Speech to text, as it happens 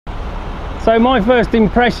So my first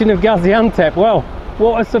impression of Gaziantep, well,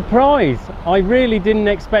 what a surprise. I really didn't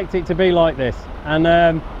expect it to be like this,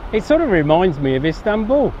 and it sort of reminds me of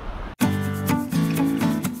Istanbul.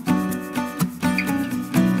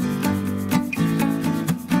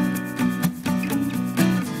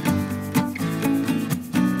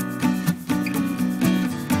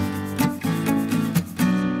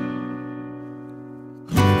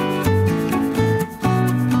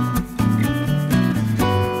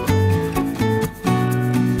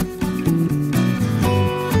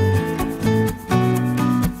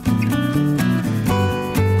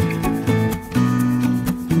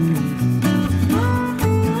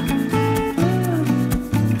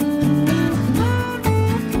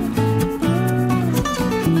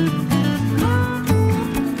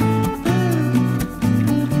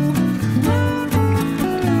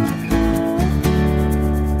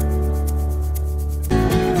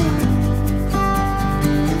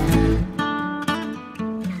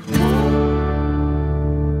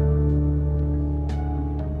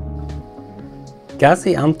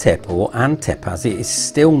 Gaziantep, or Antep as it is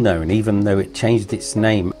still known even though it changed its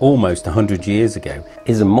name almost 100 years ago,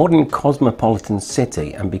 is a modern cosmopolitan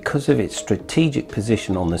city, and because of its strategic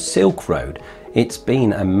position on the Silk Road, it's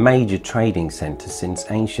been a major trading centre since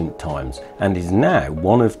ancient times and is now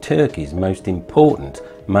one of Turkey's most important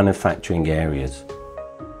manufacturing areas.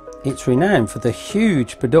 It's renowned for the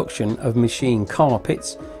huge production of machine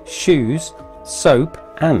carpets, shoes, soap,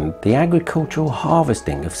 and the agricultural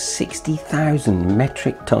harvesting of 60,000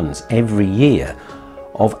 metric tons every year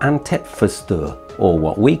of Antep fıstığı, or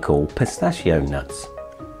what we call pistachio nuts.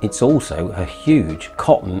 It's also a huge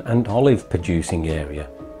cotton and olive producing area.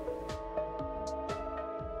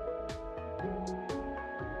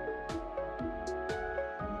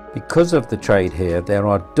 Because of the trade here, there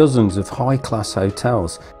are dozens of high-class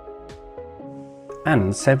hotels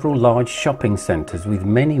and several large shopping centres with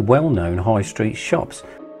many well-known high street shops.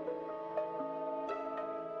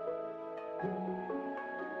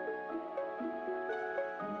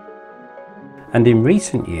 And in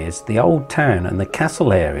recent years, the old town and the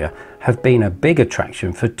castle area have been a big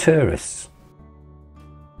attraction for tourists.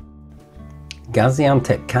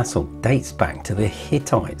 Gaziantep Castle dates back to the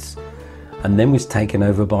Hittites and then was taken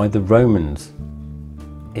over by the Romans.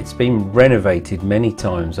 It's been renovated many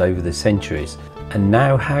times over the centuries and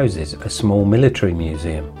now houses a small military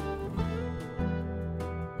museum.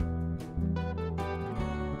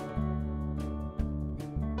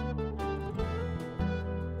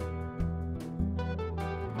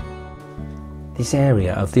 This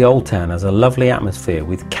area of the old town has a lovely atmosphere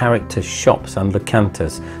with character shops and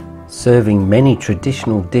locantas serving many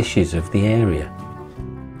traditional dishes of the area.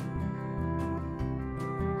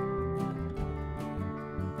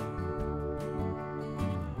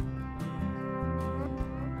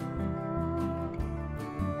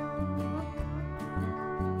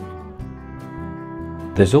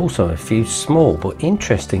 There's also a few small but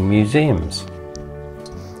interesting museums.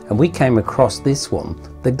 And we came across this one,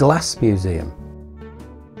 the Glass Museum.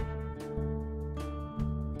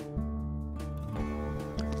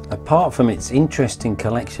 Apart from its interesting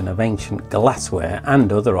collection of ancient glassware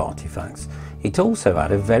and other artifacts, it also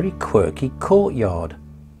had a very quirky courtyard.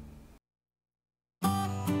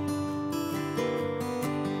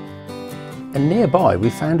 And nearby we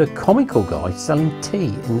found a comical guy selling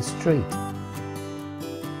tea in the street.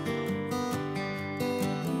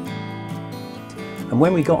 And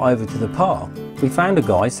when we got over to the park, we found a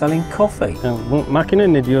guy selling coffee. Bu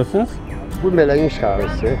makine ne diyorsunuz? Bu meleğin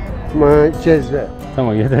şahısı. Cezve.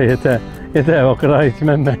 Tamam, yeter o kadar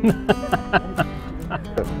içmem ben.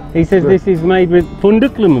 He says this is made with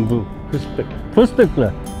fındıklı mı bu?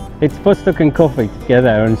 Fıstıklı. It's fıstık and coffee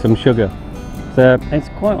together and some sugar. So it's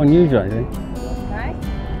quite unusual, I think. Okay.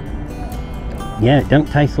 Yeah, it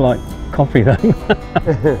don't taste like coffee though.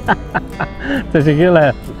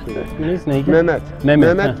 Teşekkürler. İsminiz neydi? Mehmet.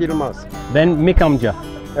 Mehmet. Mehmet Yılmaz. Ben Mick amca.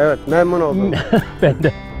 Evet, memnun oldum. Ben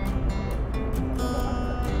de.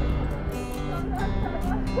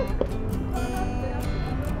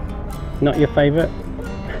 Not your favourite?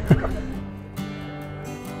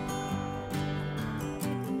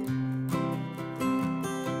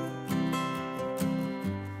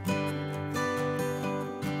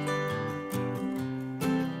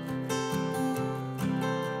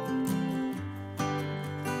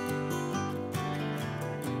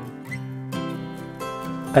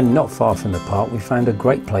 And not far from the park we found a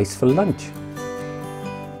great place for lunch.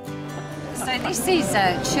 So this is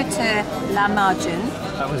Chuta Lahmacun.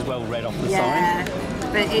 That was well read off the sign. Yeah,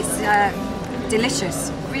 but it's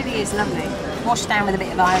delicious. Really is lovely. Washed down with a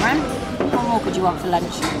bit of ayran. What more could you want for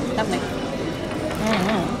lunch? Lovely.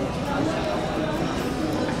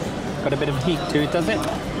 Got a bit of heat to it, does it?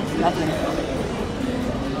 Lovely.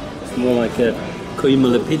 It's more like a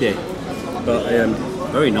kıyma pide, but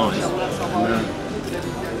very nice.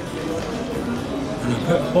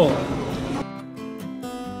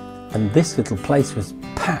 And this little place was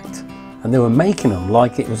packed, and they were making them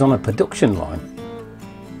like it was on a production line.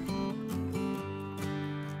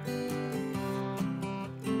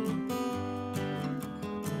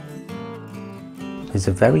 There's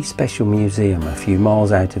a very special museum a few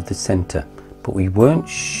miles out of the centre, but we weren't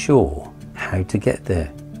sure how to get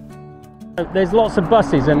there. There's lots of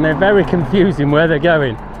buses and they're very confusing where they're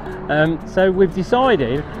going. So we've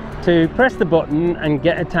decided to press the button and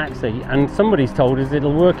get a taxi, and somebody's told us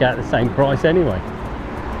it'll work out the same price anyway.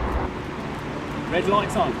 Red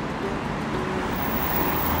lights on.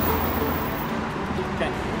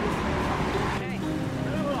 Okay.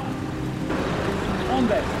 On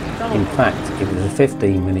there. In fact, it was a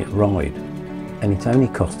 15-minute ride, and it only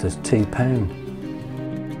cost us £2.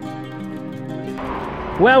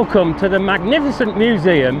 Welcome to the magnificent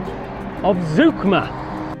museum of Zeugma.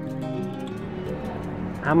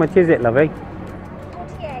 How much is it, lovey?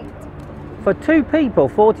 48. For 2 people,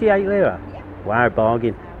 48 lira? Yeah. Wow,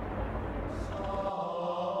 bargain.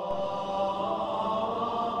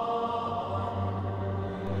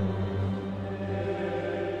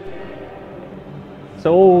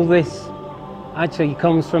 So all this actually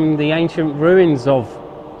comes from the ancient ruins of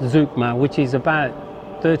Zeugma, which is about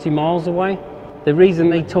 30 miles away. The reason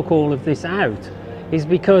they took all of this out is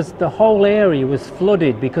because the whole area was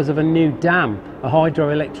flooded because of a new dam, a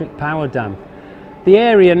hydroelectric power dam. The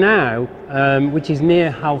area now, which is near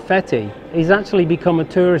Halfeti, is actually become a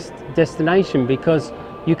tourist destination because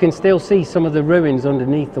you can still see some of the ruins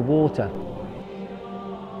underneath the water.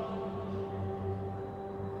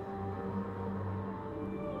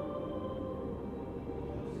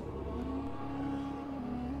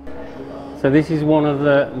 So this is one of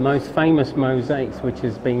the most famous mosaics which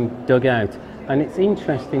has been dug out, and it's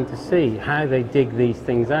interesting to see how they dig these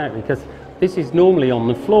things out, because this is normally on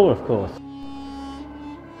the floor, of course.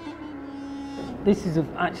 This is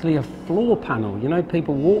actually a floor panel, you know,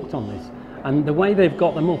 people walked on this, and the way they've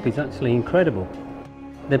got them up is actually incredible.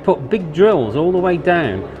 They put big drills all the way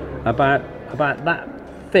down about that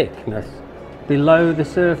thickness below the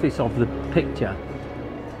surface of the picture.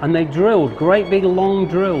 And they drilled great big long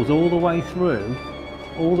drills all the way through,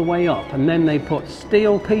 all the way up, and then they put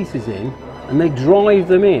steel pieces in and they drive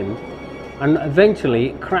them in, and eventually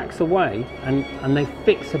it cracks away, and they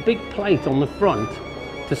fix a big plate on the front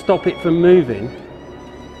to stop it from moving,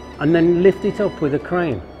 and then lift it up with a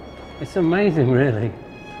crane. It's amazing, really.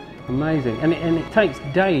 Amazing. And it takes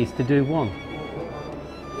days to do one.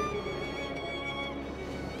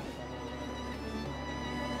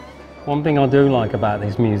 One thing I do like about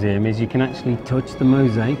this museum is you can actually touch the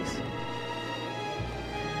mosaics.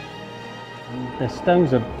 The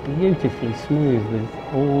stones are beautifully smooth with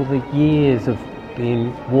all the years of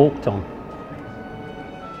being walked on.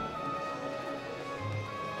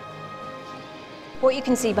 What you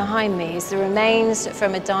can see behind me is the remains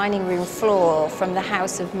from a dining room floor from the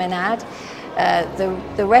house of Menad.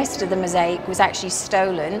 The rest of the mosaic was actually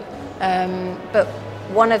stolen, but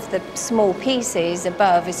one of the small pieces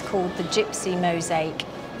above is called the Gypsy mosaic,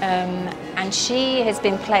 and she has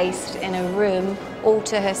been placed in a room all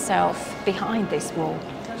to herself behind this wall,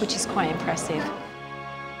 which is quite impressive.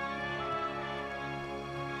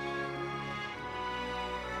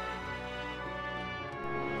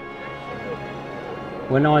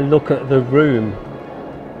 When I look at the room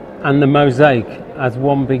and the mosaic as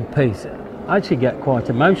one big piece, I actually get quite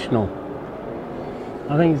emotional.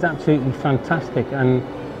 I think it's absolutely fantastic, and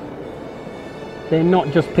they're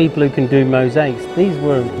not just people who can do mosaics, these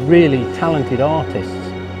were really talented artists.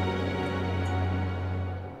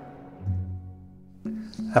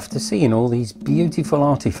 After seeing all these beautiful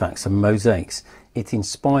artifacts and mosaics, it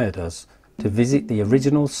inspired us to visit the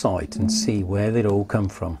original site and see where they'd all come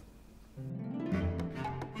from.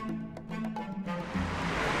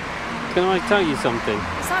 Can I tell you something?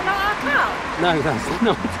 Is that not our car? No, that's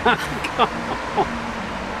not our car.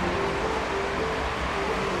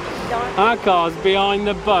 Our car's behind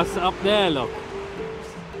the bus up there, look.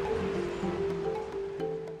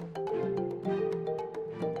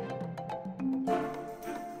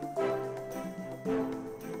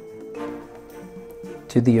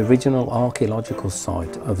 To the original archaeological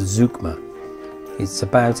site of Zeugma, it's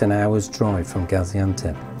about an hour's drive from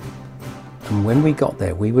Gaziantep. And when we got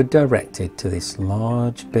there, we were directed to this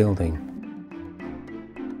large building.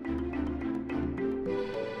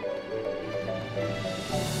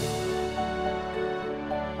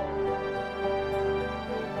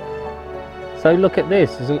 So look at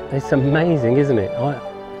this, it's amazing, isn't it?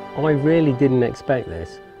 I really didn't expect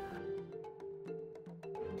this.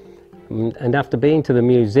 And after being to the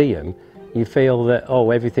museum, you feel that,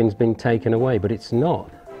 oh, everything's been taken away, but it's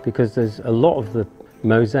not, because there's a lot of the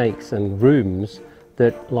mosaics and rooms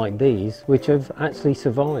that, like these, which have actually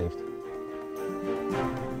survived.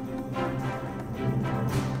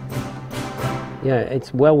 Yeah,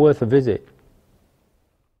 it's well worth a visit.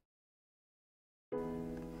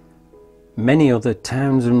 Many other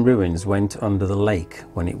towns and ruins went under the lake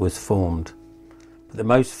when it was formed, but the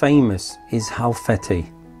most famous is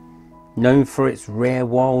Halfeti, known for its rare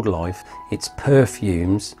wildlife, its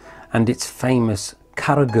perfumes and its famous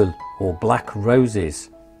karagül or black roses,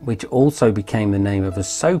 which also became the name of a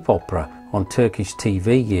soap opera on Turkish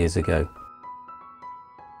TV years ago.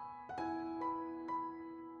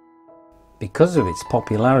 Because of its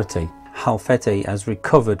popularity, Halfeti has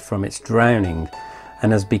recovered from its drowning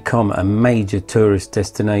and has become a major tourist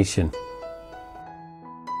destination.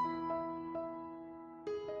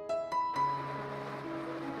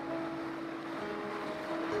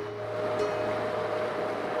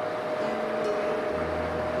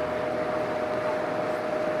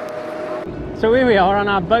 So here we are on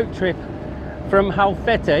our boat trip from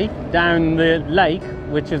Halfeti down the lake,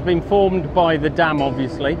 which has been formed by the dam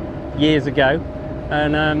obviously years ago,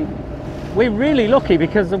 and we're really lucky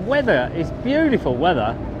because the weather is beautiful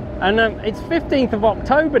weather, and it's 15th of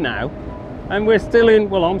October now and we're still in,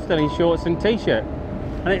 well, I'm still in shorts and t-shirt,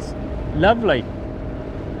 and it's lovely.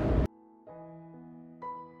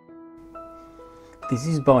 This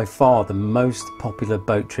is by far the most popular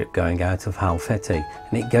boat trip going out of Halfeti,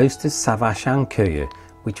 and it goes to Savaşanköy,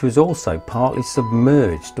 which was also partly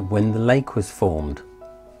submerged when the lake was formed.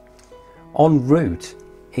 En route,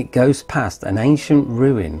 it goes past an ancient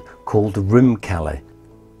ruin called Rumkale,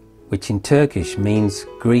 which in Turkish means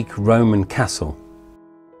Greek Roman castle.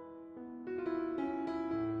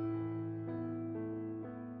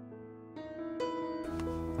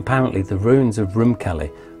 Apparently the ruins of Rumkale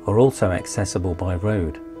are also accessible by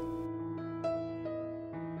road.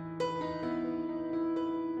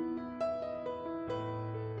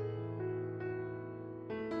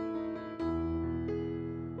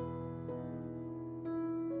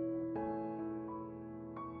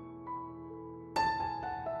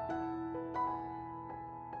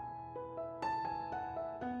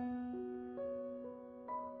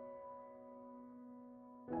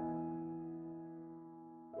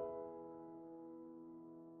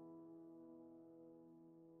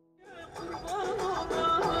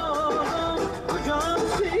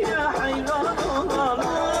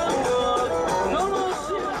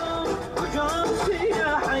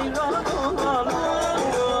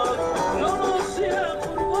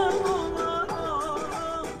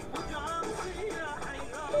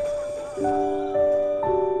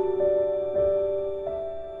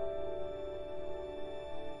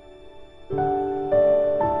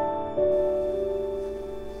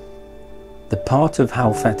 The part of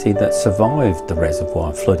Halfeti that survived the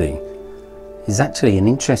reservoir flooding is actually an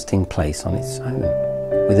interesting place on its own,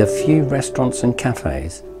 with a few restaurants and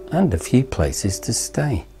cafes and a few places to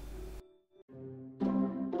stay.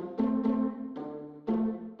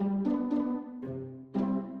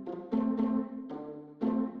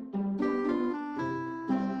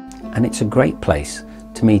 And it's a great place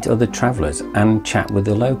to meet other travellers and chat with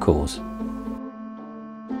the locals.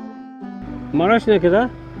 Maraş ne kadar?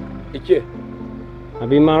 2.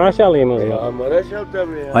 Bir Maraş alayım o zaman. Maraş al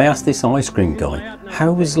tabii ya. I asked this ice cream guy,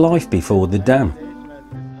 how was life before the dam?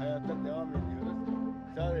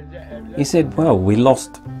 He said, well, we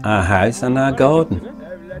lost our house and our garden.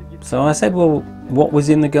 So I said, well, what was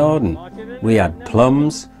in the garden? We had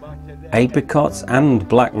plums, apricots and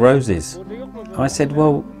black roses. I said,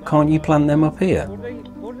 well, can't you plant them up here?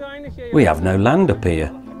 We have no land up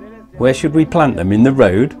here. Where should we plant them? In the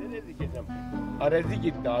road? Arazi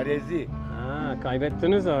gitti, arazi.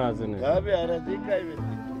 Kaybettiniz arazini. Tabii araziyi kaybettik.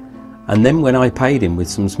 And then when I paid him with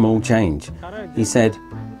some small change, he said,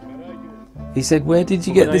 where did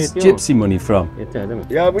you get this gypsy money from? Yeter değil mi?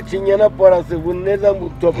 Ya bu çingene parası, bunu nereden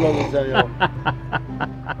topladın sen ya?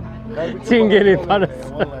 Çingene parası.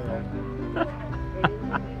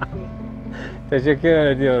 Teşekkür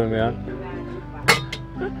ediyorum ya.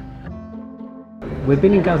 We've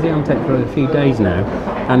been in Gaziantep for a few days now,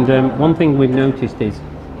 and one thing we've noticed is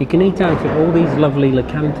you can eat out at all these lovely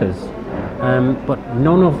locantas, but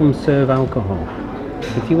none of them serve alcohol.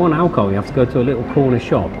 If you want alcohol, you have to go to a little corner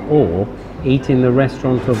shop or eat in the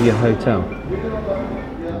restaurant of your hotel.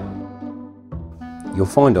 You'll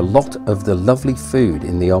find a lot of the lovely food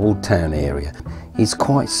in the old town area. It's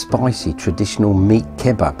quite spicy traditional meat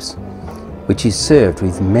kebabs, which is served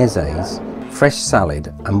with mezes, fresh salad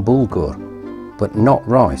and bulgur, but not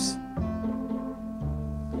rice.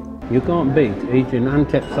 You can't beat eating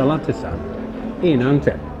Antep salatasa in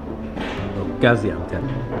Antep, or Gaziantep.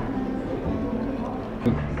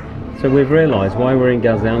 So we've realised why we're in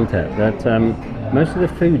Gaziantep that most of the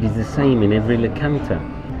food is the same in every locanta.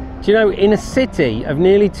 Do you know, in a city of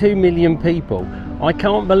nearly 2 million people, I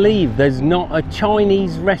can't believe there's not a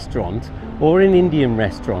Chinese restaurant or an Indian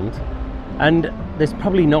restaurant, and there's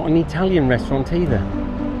probably not an Italian restaurant either.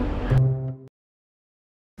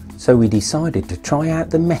 So we decided to try out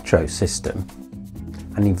the metro system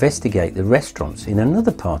and investigate the restaurants in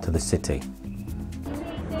another part of the city.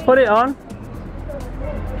 Put it on.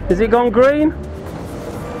 Has it gone green?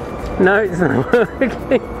 No, it's not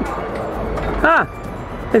working. Ah,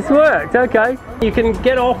 it's worked, okay. You can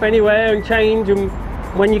get off anywhere and change, and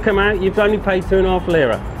when you come out you've only paid 2.5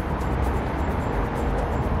 lira.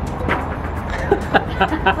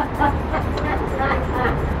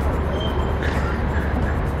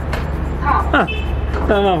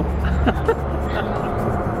 Tamam.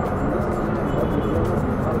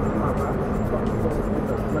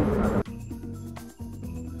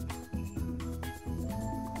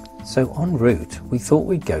 So en route, we thought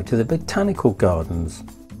we'd go to the botanical gardens.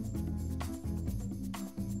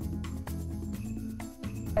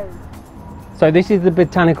 So this is the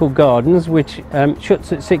botanical gardens, which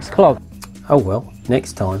shuts at 6 o'clock. Oh well,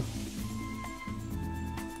 next time.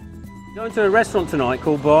 Going to a restaurant tonight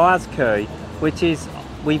called Bilecik, which is,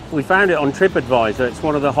 we found it on Tripadvisor. It's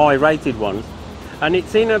one of the high rated ones, and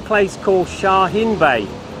it's in a place called Shahin Bey,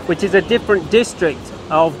 which is a different district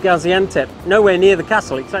of Gaziantep, nowhere near the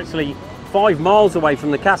castle. It's actually 5 miles away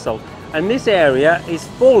from the castle, and this area is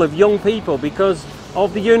full of young people because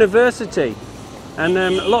of the university, and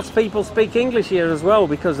lots of people speak English here as well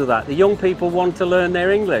because of that. The young people want to learn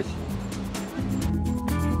their English.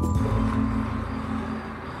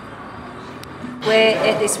 We're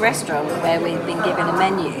at this restaurant where we've been given a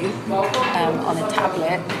menu on a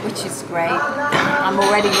tablet, which is great. I'm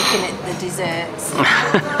already looking at the desserts.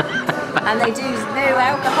 And they do no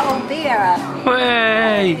alcohol beer.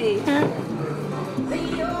 Hey.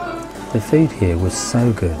 The food here was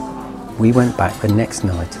so good. We went back the next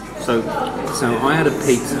night. So I had a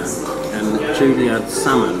pizza and Trudie had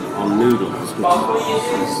salmon on noodles, which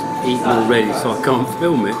is eaten already, so I can't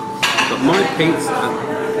film it. But my pizza,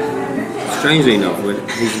 strangely enough,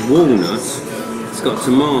 is walnuts. It's got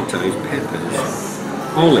tomatoes, peppers,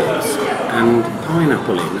 olives, and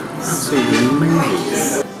pineapple in it. Absolutely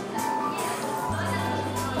amazing.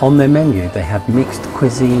 On their menu they had mixed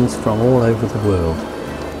cuisines from all over the world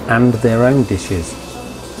and their own dishes.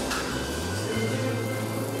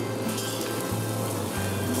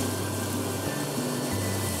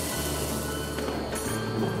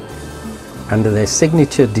 And their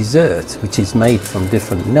signature dessert, which is made from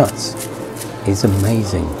different nuts, is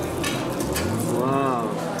amazing. Wow.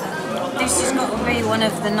 This has got to be one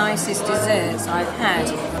of the nicest desserts I've had.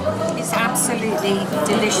 It's absolutely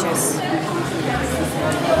delicious.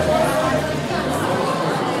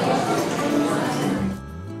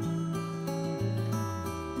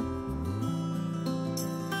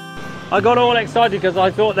 I got all excited because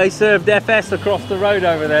I thought they served FS across the road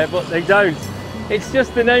over there, but they don't. It's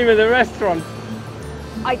just the name of the restaurant.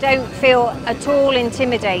 I don't feel at all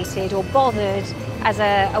intimidated or bothered as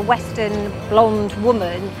a Western blonde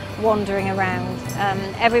woman wandering around.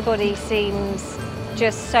 Everybody seems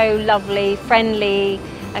just so lovely, friendly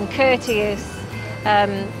and courteous.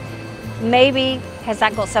 Maybe has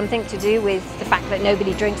that got something to do with the fact that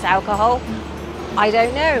nobody drinks alcohol? I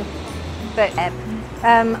don't know. But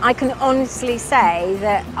I can honestly say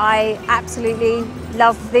that I absolutely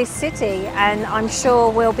love this city and I'm sure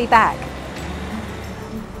we'll be back.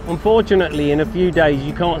 Unfortunately, in a few days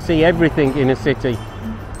you can't see everything in a city,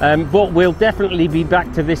 but we'll definitely be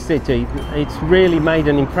back to this city. It's really made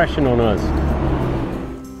an impression on us.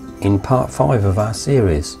 In part 5 of our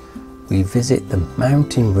series, we visit the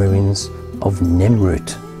mountain ruins of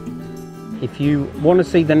Nemrut. If you want to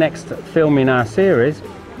see the next film in our series,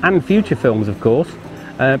 and future films of course,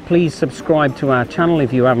 please subscribe to our channel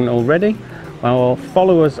if you haven't already, or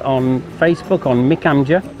follow us on Facebook on Mick and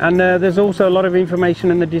Trudie, and there's also a lot of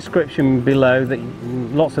information in the description below, that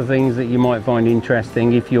lots of things that you might find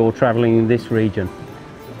interesting if you're travelling in this region.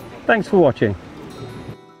 Thanks for watching.